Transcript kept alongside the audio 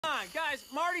on, guys.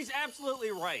 Marty's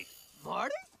absolutely right.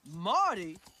 Marty?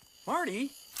 Marty?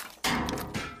 Marty?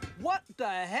 What the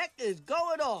heck is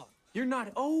going on? You're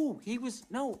not... Oh, he was...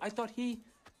 No, I thought he...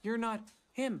 You're not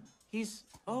him. He's...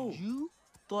 Oh. You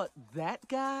thought that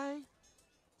guy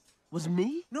was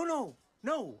me? No.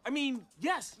 I mean,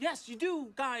 yes, you do,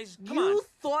 guys. Come on. You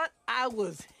thought I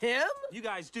was him? You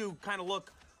guys do kind of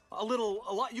look a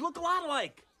lot... You look a lot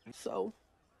alike. So,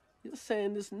 you're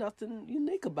saying there's nothing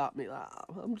unique about me.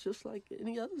 I'm just like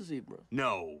any other zebra.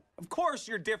 No. Of course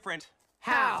you're different.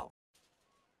 How?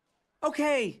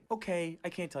 Okay. I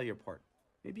can't tell you apart.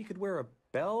 Maybe you could wear a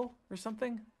bell or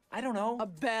something? I don't know. A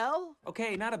bell?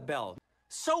 Okay, not a bell.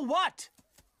 So what?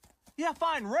 Yeah,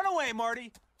 fine. Run away,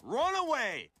 Marty. Run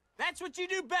away. That's what you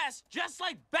do best, just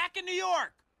like back in New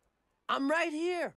York. I'm right here.